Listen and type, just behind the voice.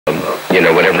You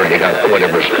know, whatever they got,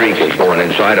 whatever streak is going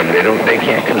inside them, they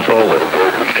can't control it.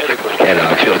 And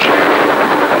I feel sorry.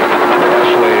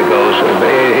 That's the way it goes.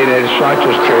 It's not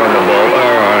just here on the ball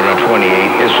or on a 28.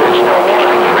 It's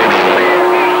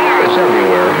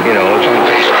everywhere. You know, it's on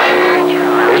Facebook.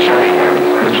 It's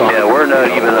everywhere. Yeah, we're not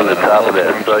even on the top of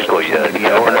that cycle yet.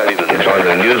 Yeah, we're not even. It's on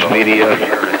the news media.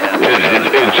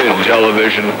 It's in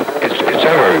television. It's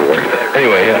everywhere.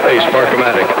 Anyway, hey,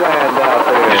 Sparkomatic.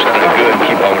 You sounded good.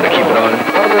 I'm going to keep it on.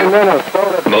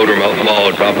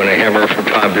 MotormouthMaul dropping a hammer from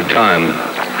time to time.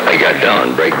 I got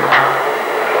down, break.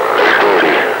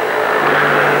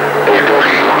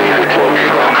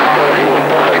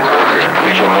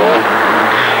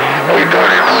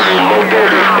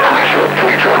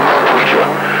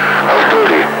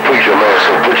 Preacherman,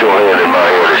 so put your hand in my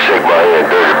hand and shake my hand,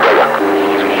 dirty brother.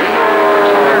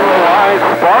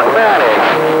 Sparkomatic.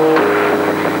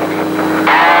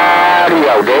 Howdy,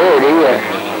 dirty.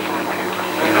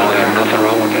 Nothing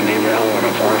wrong with the name on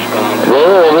a forest bomb.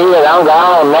 Yeah, I'm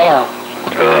gone now.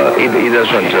 He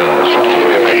doesn't, chaos.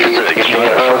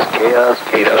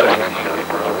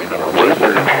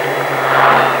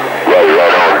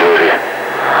 Right on, dirty.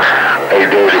 Hey,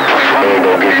 dirty, Preacherman,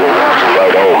 don't get your rifle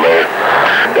right on, man.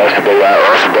 That's the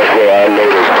best way I know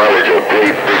there's knowledge of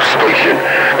great big station.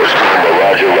 It's from the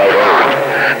Roger right on.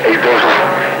 Hey, dirty,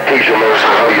 Preacherman, so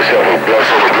have yourself a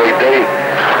blessed on a great day.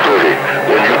 Dirty,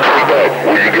 when you come back,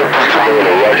 will you get Preacherman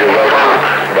and Roger right on?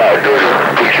 Bye, dirty,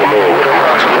 Preacherman with a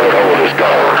Roger right on is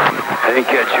gone. I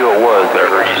didn't catch who it was, but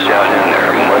I heard you shouting in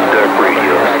there. Mud Duck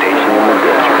Radio Station in the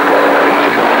desert.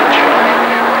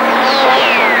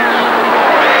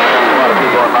 A lot of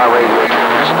people on my radio,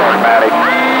 Sparkomatic.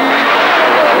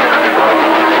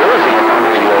 Jersey on my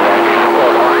radio.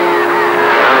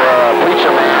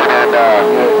 Preacherman and, I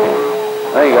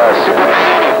think,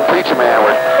 Superman, Preacherman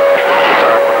were.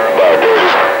 Bye, dirty.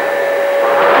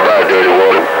 Bye, dirty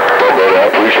water. Well, brother, I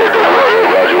appreciate that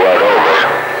Roger right on, man.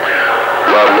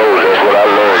 God knows that's what I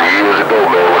learned years ago,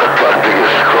 man. When a cockpit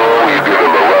is strong, you give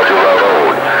him a Roger right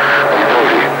on. Hey,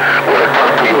 dirty, when a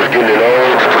cockpit was getting it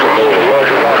on, you put him on a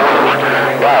Roger right on.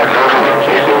 Bye, dirty.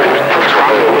 Hey, dirty, put some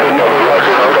man with another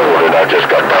Roger right on, and I just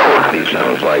got down. he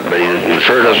sounds like, but he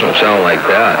sure doesn't sound like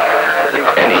that.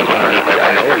 And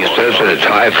I know he says that it's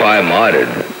hi-fi modded.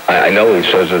 I know he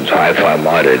says it's hi-fi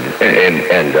modded, and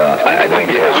I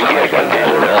think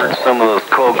some of those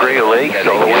cold gray lakes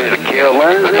all the way to the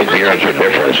Carolinas. his ears are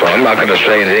different, so I'm not going to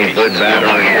say anything good, bad,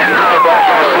 or anything.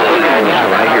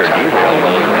 I hear detail.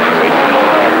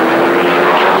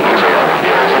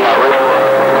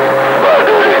 Bye,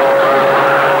 dirty.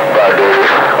 Bye, dirty.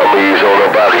 I'm ease on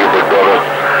up out here, big brother.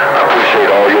 I appreciate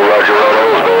all your Roger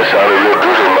right-ons, man. It sounded real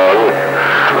good in my hood.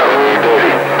 I mean,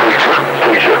 dirty.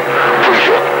 Preacher.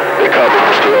 They call me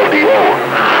Mr. LDO.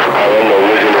 I am the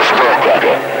original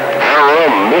sparkcracker. I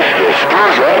am Mr.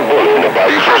 Spurs Bully in the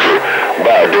Bayou Country.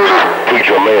 Bye, dirty.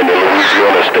 Preacherman, the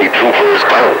Louisiana State Trooper is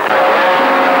gone.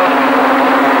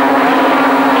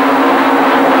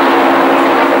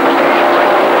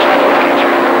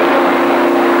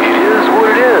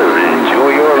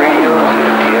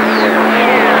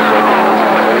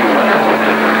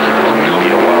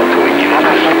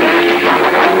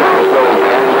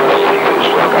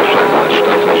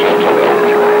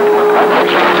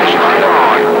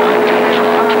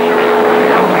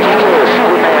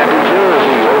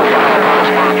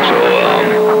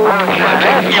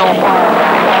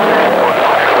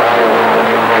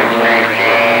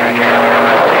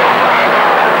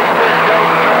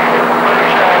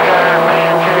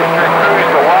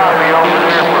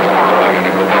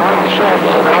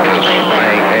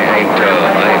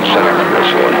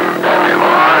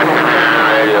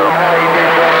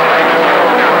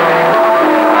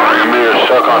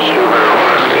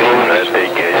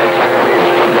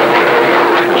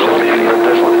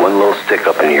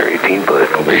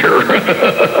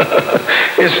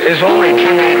 It's only two.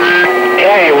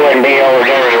 Yeah, you wouldn't be over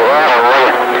dirty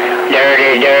water.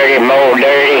 Dirty, more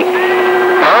dirty.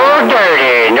 Oh,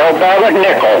 dirty. No bother,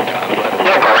 nickel.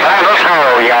 Nickel,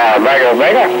 how yeah, better.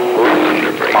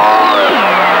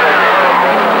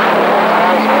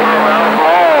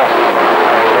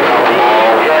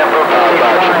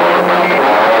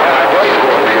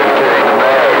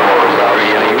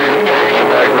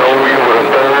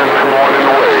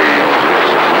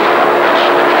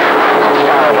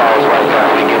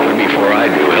 Before I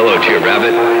do, hello to you,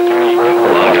 Rabbit.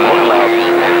 Long time.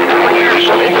 There's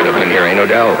some good up in here, ain't no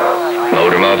doubt.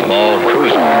 MotormouthMaul,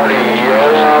 cruising.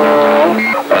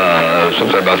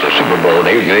 Something about the Super Bowl.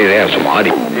 They have some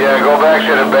audio. Yeah, go back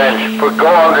to the bench. Go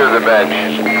under the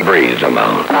bench. Breeze them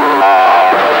out.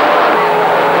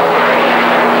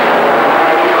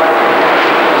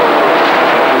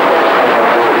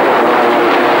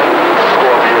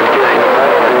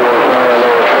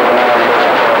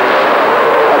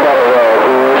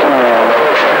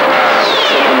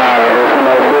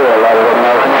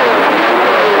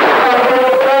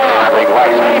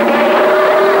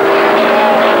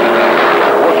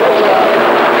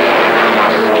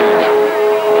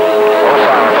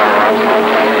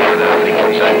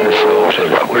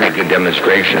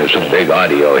 combination of some big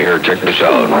audio here. Check this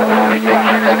out. Wow,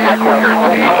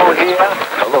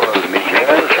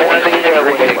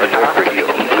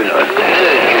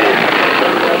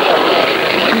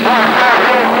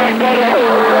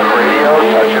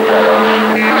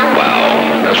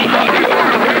 that's some audio.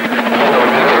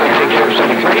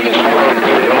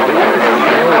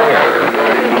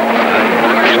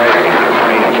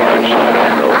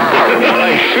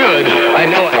 I should. I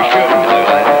know I should.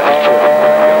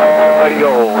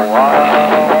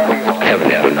 I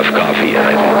haven't had enough coffee yet.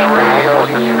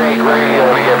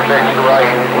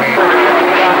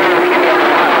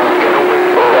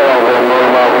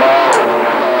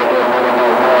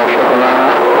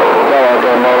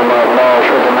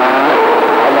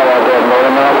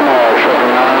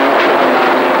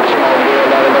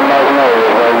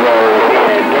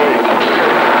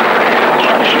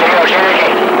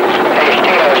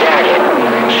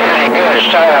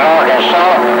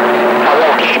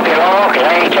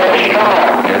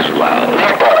 It's loud.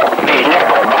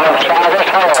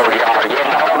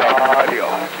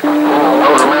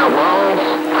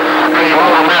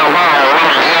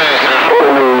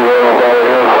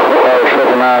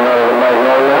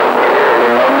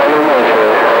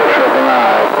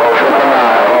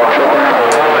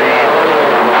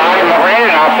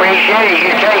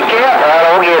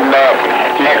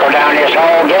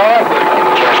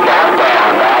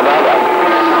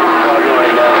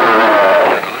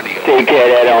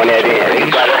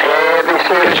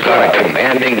 It's got a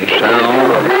commanding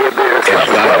sound. It's got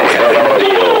a heavy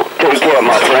audio. Take care,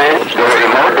 my friend. Dirty,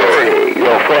 more dirty.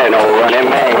 Your friend will run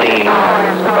him Clean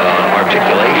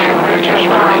articulation, which is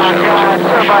really sounds.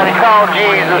 Somebody call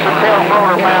Jesus and tell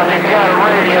Motormouth he's got a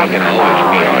radio. He can always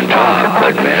be on top,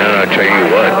 but man, I tell you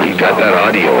what, he got that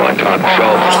audio on top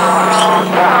shelf.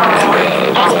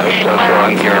 And so that's what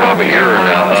I'm hearing over here.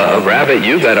 Now, Rabbit,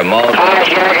 you got a malt.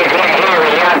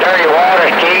 Dirty water,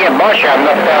 key, and bunch of them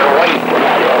up there to wait.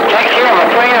 Take care, my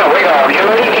friend. We're going to do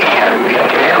it again.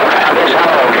 Around this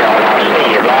hole, y'all. I'll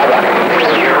see you, Baba.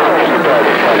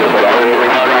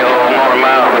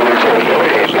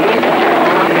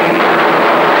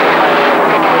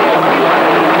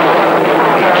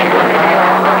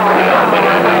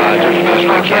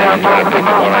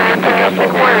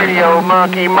 Radio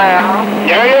monkey mouth.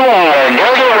 Dirty water,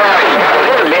 dirty water. A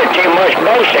little bit too much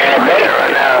bass there, better.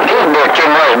 A little bit too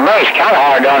much bass, kind of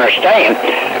hard to understand.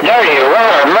 Dirty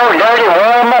water, more dirty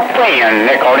water, my friend.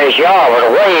 Nickel, this yard with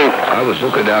a wave. I was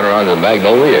looking down around the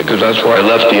Magnolia, because that's where I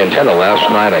left the antenna last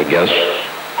night, I guess.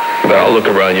 But I'll look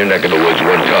around your neck of the woods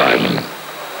one time.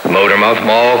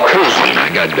 MotormouthMaul cruising, I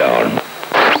got down.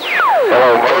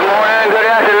 Hello, good morning, good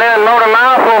afternoon,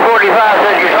 MotormouthMaul 445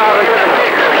 said you're talking to the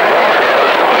picture.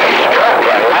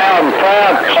 Loud and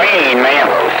proud, clean, man.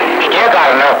 Still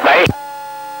got enough bass.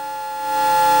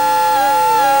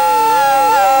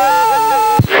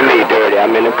 Dirty,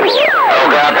 I'm in the creek. Oh,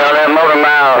 God, tell that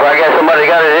Motormouth. I guess somebody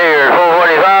got his ears.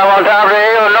 445 on top of the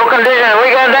hill, no condition.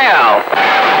 We got down.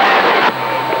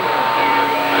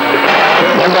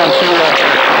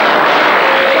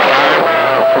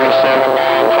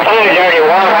 Hey, Dirty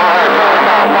Water, I heard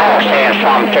MotormouthMaul saying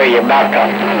something to you about the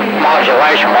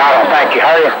modulation, but I don't think you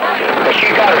heard it. But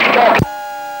you got her stuck.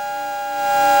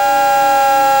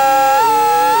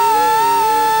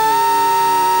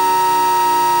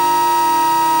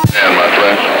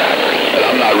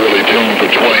 Really tuned for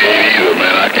 28 either,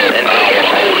 man. I don't want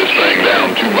to hold this thing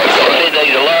down too much.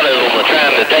 There's a lot of them are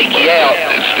trying to take you out,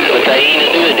 but they ain't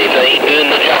doing it. They ain't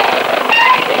doing the job.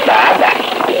 Bye-bye.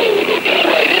 Anyway,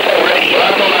 this old radio,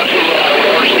 I know not too long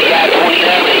ago, the guy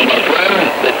 29. My friend,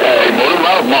 hey,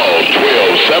 MotormouthMaul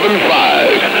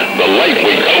 1275, the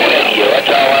lightweight radio,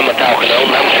 that's all I'm talking on.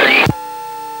 I'm sure you...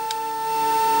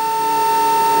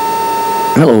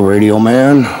 Hello, Radio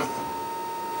Man.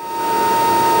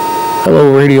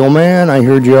 Hello, Radio Man. I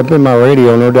heard you up in my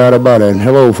radio, no doubt about it.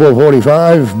 Hello,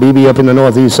 445. BB up in the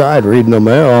northeast side, reading the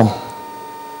mail.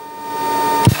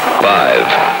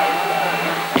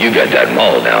 5. You got that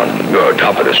mall down. You're on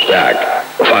top of the stack.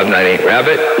 598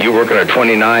 Rabbit, you working at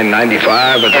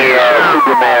 2995?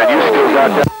 Superman, you still got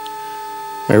that.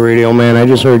 Hey, Radio Man, I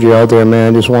just heard you out there,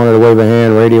 man. Just wanted to wave a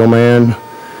hand, Radio Man.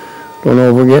 Don't know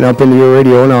if we're getting up into your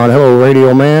radio or not. Hello,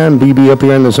 Radio Man. BB up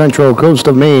here in the central coast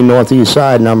of Maine, northeast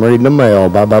side, and I'm reading the mail.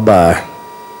 Bye-bye-bye.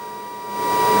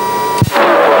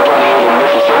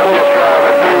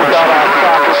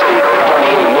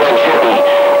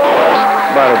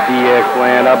 About a DX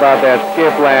land, how about that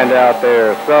skip land out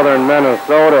there? Southern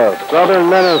Minnesota.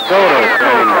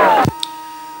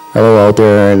 Hello out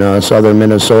there in southern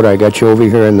Minnesota. I got you over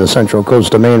here in the central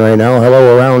coast of Maine right now.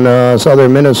 Hello around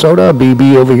southern Minnesota.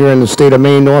 BB over here in the state of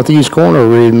Maine, northeast corner,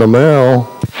 reading the mail.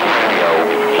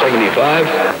 75.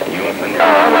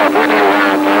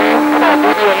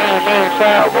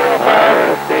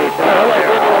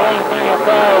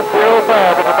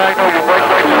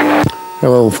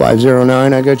 Hello,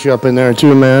 509. I got you up in there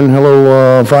too, man.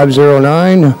 Hello,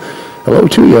 509. Hello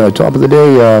to you. Top of the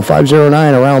day,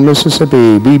 509 around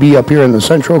Mississippi. BB up here in the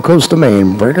central coast of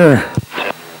Maine. Breaker.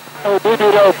 Oh,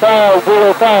 BB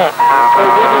 505.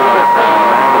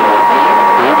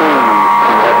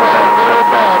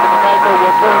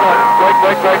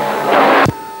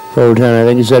 Oh, 10, I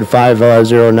think you said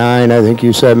 509. I think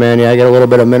you said, man, yeah, I got a little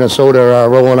bit of Minnesota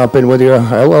rolling up in with you.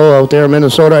 Hello out there,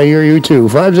 Minnesota. I hear you too.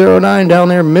 509 down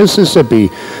there, Mississippi.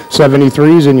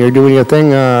 73s, and you're doing your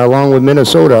thing along with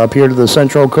Minnesota up here to the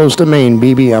central coast of Maine.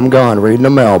 BB, I'm gone. Reading the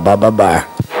mail. Bye, bye, bye.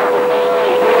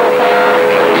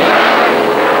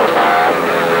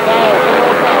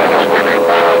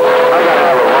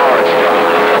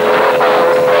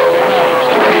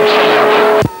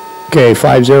 Okay,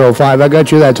 505. I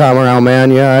got you that time around,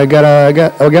 man. Yeah, I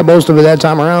got most of it that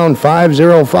time around.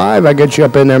 505. I got you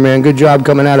up in there, man. Good job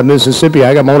coming out of Mississippi.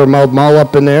 I got MotormouthMaul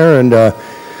up in there and a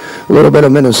little bit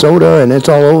of Minnesota, and it's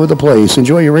all over the place.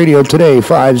 Enjoy your radio today.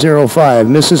 505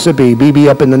 Mississippi. BB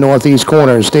up in the northeast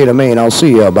corner, state of Maine. I'll see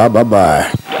you. Bye, bye, bye.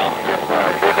 Goodness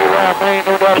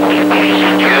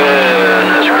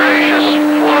gracious.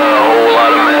 What a whole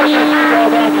lot of messes.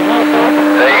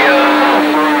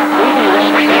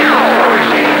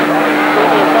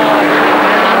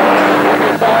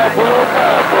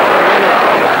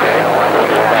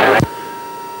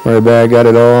 Right back, got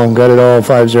it all,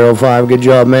 505. Good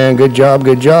job, man, good job.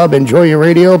 Enjoy your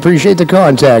radio, appreciate the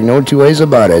contact, no two ways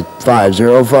about it.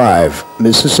 505,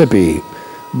 Mississippi.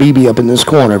 BB up in this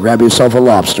corner, grab yourself a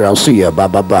lobster, I'll see ya, bye,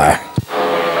 bye, bye.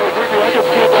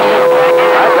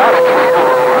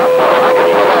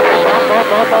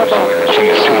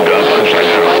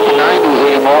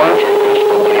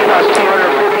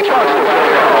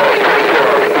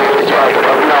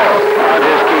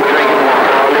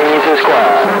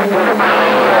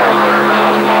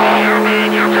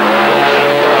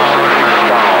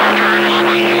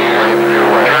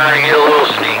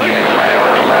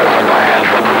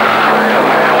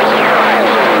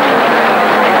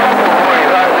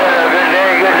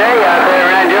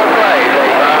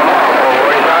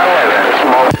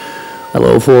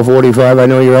 Hello, 445. I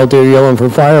know you're out there yelling for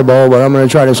Fireball, but I'm going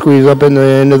to try to squeeze up in the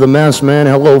end of the mess, man.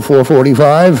 Hello,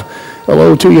 445.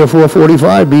 Hello to you,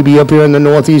 445. BB up here in the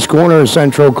northeast corner,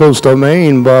 central coast of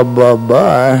Maine. Bye, bye,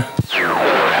 bye.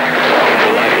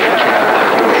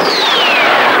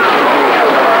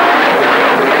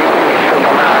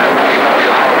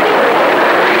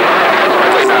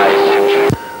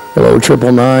 Hello,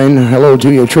 999. Hello to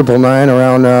you,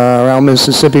 999 around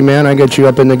Mississippi, man. I got you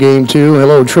up in the game too.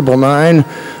 Hello, 999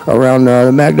 around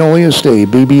the Magnolia State.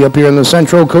 BB up here in the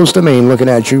central coast of Maine, looking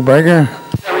at you, Breaker.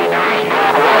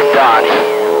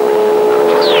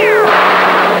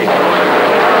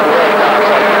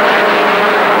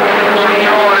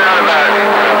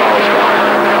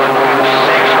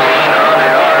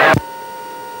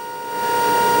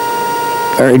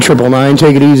 All right, 999,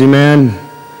 take it easy, man.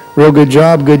 Real good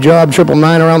job,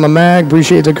 999 around the mag.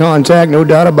 Appreciate the contact, no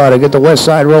doubt about it. Get the west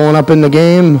side rolling up in the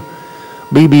game.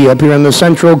 BB up here in the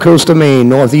central coast of Maine,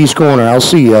 northeast corner. I'll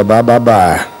see ya. Bye, bye,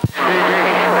 bye.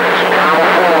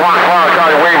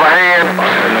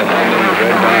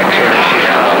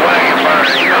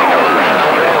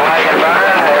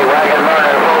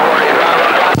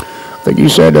 I think you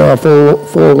said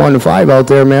 415 out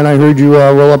there, man. I heard you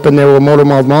roll up in there with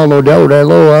MotormouthMaul, no doubt.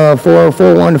 Hello,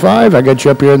 415. I got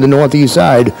you up here in the northeast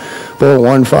side.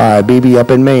 415, BB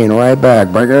up in Maine. Right back,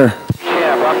 Breaker.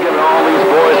 Yeah, I'm giving all these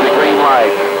boys the green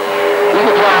light. You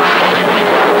can try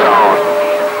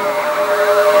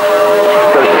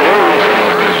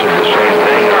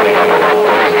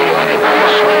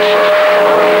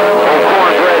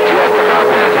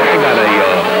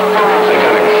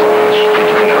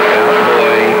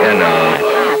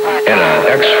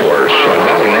X-Force. So I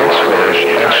bought an X-Force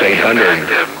X800.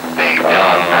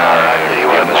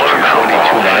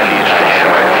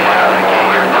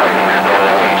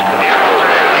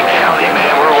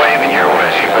 We're waving your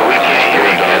way, but we can't hear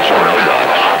you.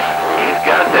 He's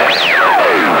got that.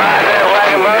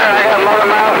 Wagon Burn, I got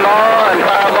MotormouthMaul and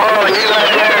Fireball, and you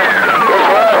right there. It's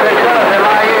rough and tough in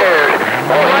my ears.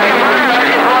 Wagon Burn,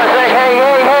 I just want to say, hey,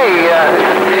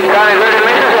 County Little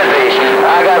Mississippi.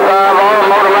 I got Fireball and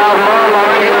MotormouthMaul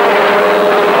on you.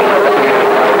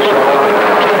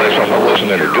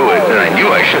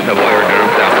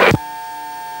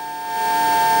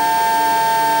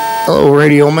 Hello,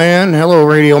 Radio Man. Hello,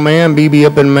 Radio Man. BB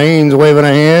up in Maine's waving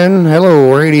a hand.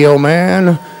 Hello, Radio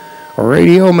Man.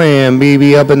 Radio Man.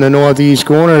 BB up in the northeast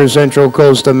corner, central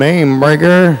coast of Maine.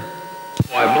 Breaker.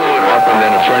 I blew it up, and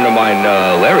then a friend of mine,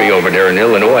 Larry, over there in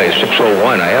Illinois,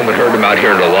 601. I haven't heard him out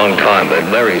here in a long time, but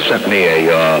Larry sent me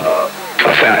a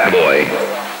fat boy,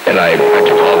 and I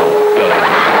took all the...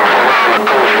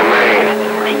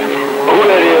 Who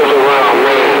that is around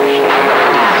Maine?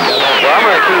 Well, I'm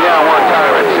going to key down one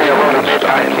time and see about a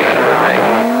midnight thing.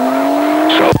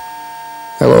 So...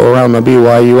 Hello, around the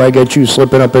BYU. I get you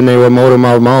slipping up in there with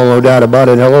MotormouthMaul, no doubt about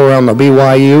it. Hello, around the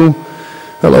BYU.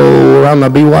 Hello, around the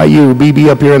BYU. BB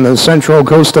up here in the central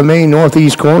coast of Maine,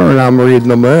 northeast corner, and I'm reading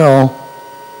the mail.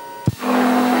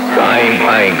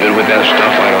 I ain't good with that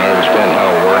stuff. I don't understand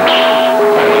how it works.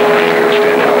 I don't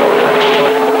understand how it works.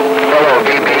 Hello,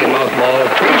 BB. MotormouthMaul.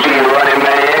 BB running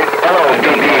man. Hello,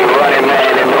 BB running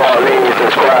man in New Orleans.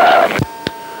 Subscribe.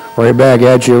 Right back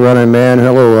at you, running man.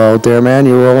 Hello out there, man.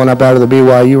 You're rolling up out of the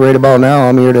BYU right about now.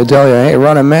 I'm here to tell you, hey,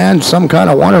 running man, some kind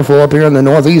of wonderful up here on the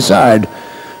northeast side.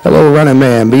 Hello, running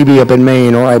man. BB up in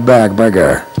Maine. Right back,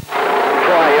 Breaker.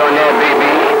 Try on that, BB.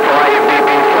 Try your BB.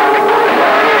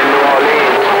 Down here in New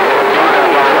Orleans.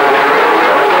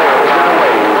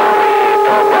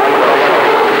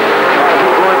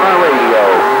 Doing my radio.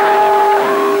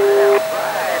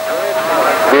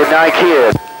 Midnight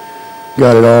Kid.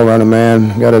 Got it all, running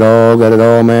man. Got it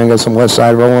all, man. Got some west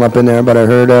side rolling up in there, but I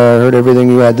heard everything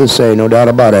you had to say, no doubt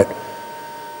about it.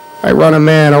 I run a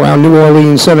man around New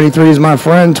Orleans. 73 is my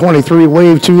friend. 23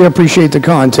 wave to you. Appreciate the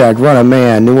contact. Run a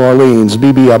man, New Orleans.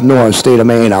 BB up north, state of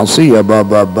Maine. I'll see you.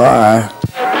 Bye.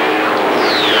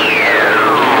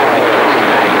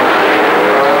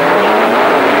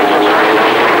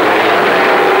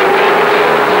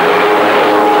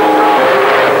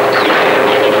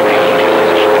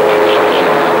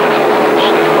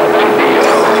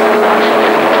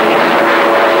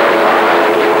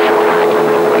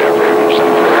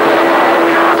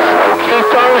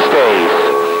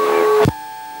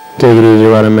 Take it easy,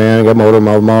 running man. Got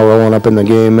MotormouthMaul rolling up in the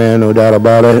game, man. No doubt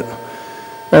about it.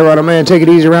 Hey, running man, take it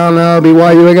easy around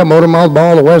BYU. I got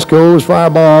MotormouthMaul, the West Coast,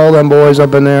 Fireball, them boys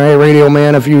up in there. Hey, Radio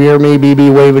Man, if you hear me,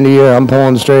 BB waving to you. I'm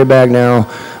pulling straight back now.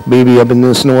 BB up in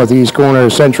this northeast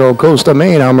corner, central coast of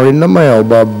Maine. I'm reading the mail.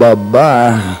 Bye. Well, actually,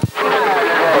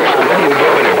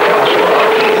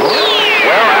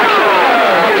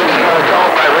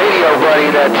 called my radio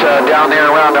buddy that's down there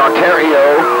around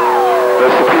Ontario, the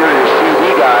Superior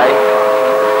CD guy.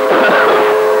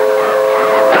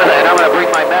 And I'm going to bring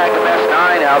my Magnum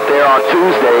S9 out there on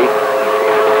Tuesday. Bring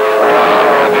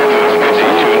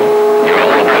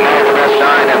my Magnum S9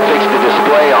 and fix the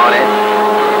display on it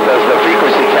because the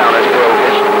frequency counter's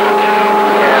broken.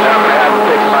 And I'm going to have to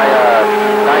fix my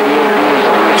 98Bs.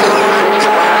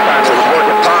 Last time it was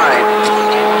working fine,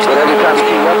 but every time you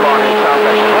key up on it, it sounds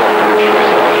like I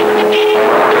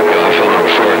feel a little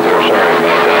short there. Sorry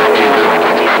about that.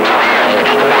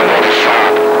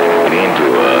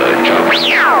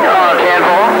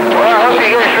 Well, I hope you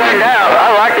get it straightened out.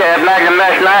 I like that Magnum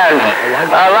S9.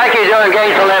 I like you doing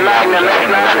games on that Magnum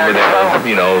S9.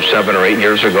 You know, 7 or 8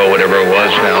 years ago, whatever it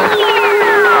was now.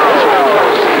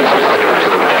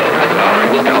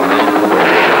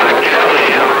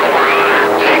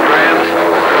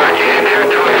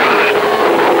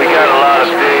 we got a lot of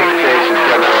big stations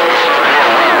coming up.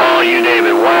 All you name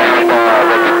it, Wire Bar,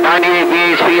 but 98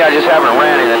 BHP, I just haven't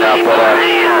ran it enough, but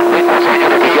once we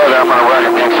get it together, I'm going to run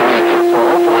it next week. So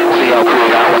hopefully we'll see how cool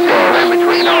that one goes. In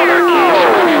between all their